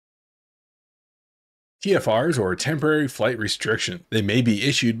TFRs, or temporary flight restriction. They may be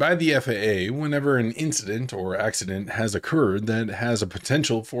issued by the FAA whenever an incident or accident has occurred that has a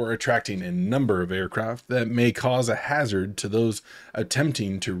potential for attracting a number of aircraft that may cause a hazard to those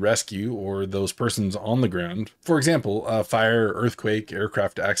attempting to rescue or those persons on the ground. For example, a fire, earthquake,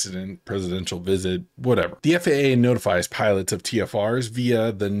 aircraft accident, presidential visit, whatever. The FAA notifies pilots of TFRs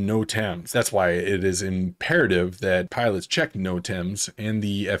via the NOTAMs. That's why it is imperative that pilots check NOTAMs and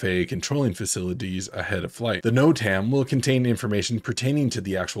the FAA controlling facilities ahead of flight. The NOTAM will contain information pertaining to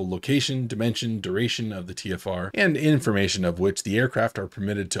the actual location, dimension, duration of the TFR, and information of which the aircraft are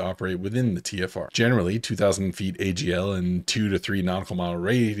permitted to operate within the TFR. Generally, 2,000 feet AGL and 2 to 3 nautical mile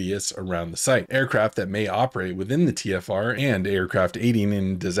radius around the site. Aircraft that may operate within the TFR and aircraft aiding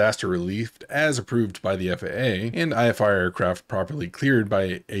in disaster relief as approved by the FAA, and IFR aircraft properly cleared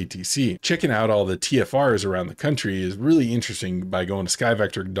by ATC. Checking out all the TFRs around the country is really interesting by going to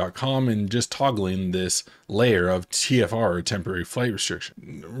skyvector.com and just toggling this layer of TFR, or temporary flight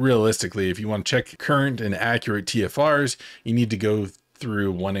restriction. Realistically, if you want to check current and accurate TFRs, you need to go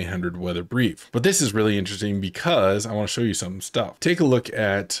through 1-800-weather brief. But this is really interesting because I want to show you some stuff. Take a look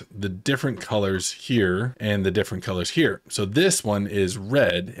at the different colors here and the different colors here. So this one is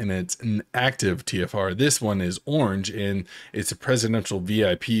red and it's an active TFR. This one is orange and it's a presidential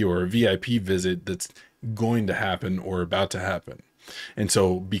VIP or a VIP visit that's going to happen or about to happen. And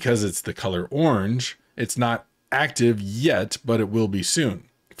so because it's the color orange, it's not active yet, but it will be soon.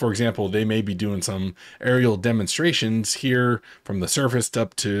 For example, they may be doing some aerial demonstrations here from the surface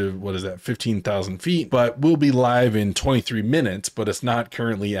up to, what is that, 15,000 feet, but will be live in 23 minutes, but it's not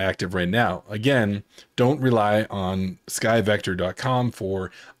currently active right now. Again, don't rely on skyvector.com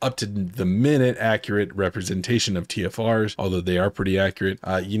for up to the minute accurate representation of TFRs, although they are pretty accurate.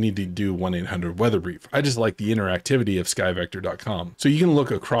 You need to do 1-800-weather brief. I just like the interactivity of skyvector.com. So you can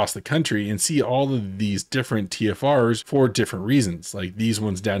look across the country and see all of these different TFRs for different reasons, like these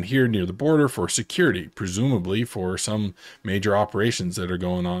ones down here near the border for security, presumably for some major operations that are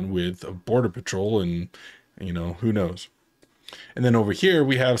going on with Border Patrol and, you know, who knows. And then over here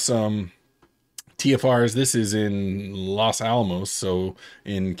we have some TFRs. This is in Los Alamos, so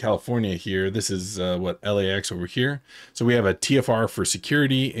in California here. This is what, LAX over here. So we have a TFR for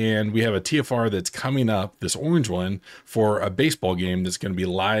security, and we have a TFR that's coming up, this orange one, for a baseball game that's going to be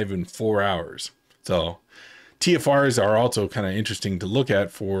live in 4 hours. So TFRs are also kind of interesting to look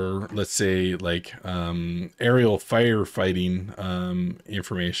at for, let's say, like aerial firefighting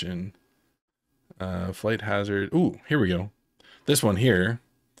information. Flight hazard. Ooh, here we go. This one here.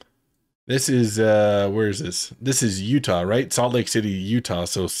 This is, where is this? This is Utah, right? Salt Lake City, Utah.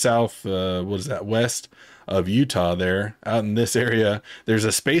 So south, what is that? West of Utah there, out in this area, there's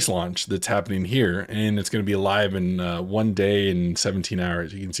a space launch that's happening here, and it's going to be live in 1 day and 17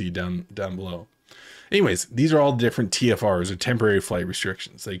 hours. You can see down below. Anyways, these are all different TFRs, or temporary flight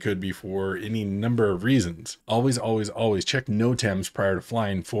restrictions. They could be for any number of reasons. Always, always, always check NOTAMs prior to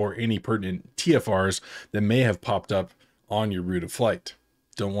flying for any pertinent TFRs that may have popped up on your route of flight.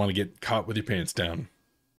 Don't want to get caught with your pants down.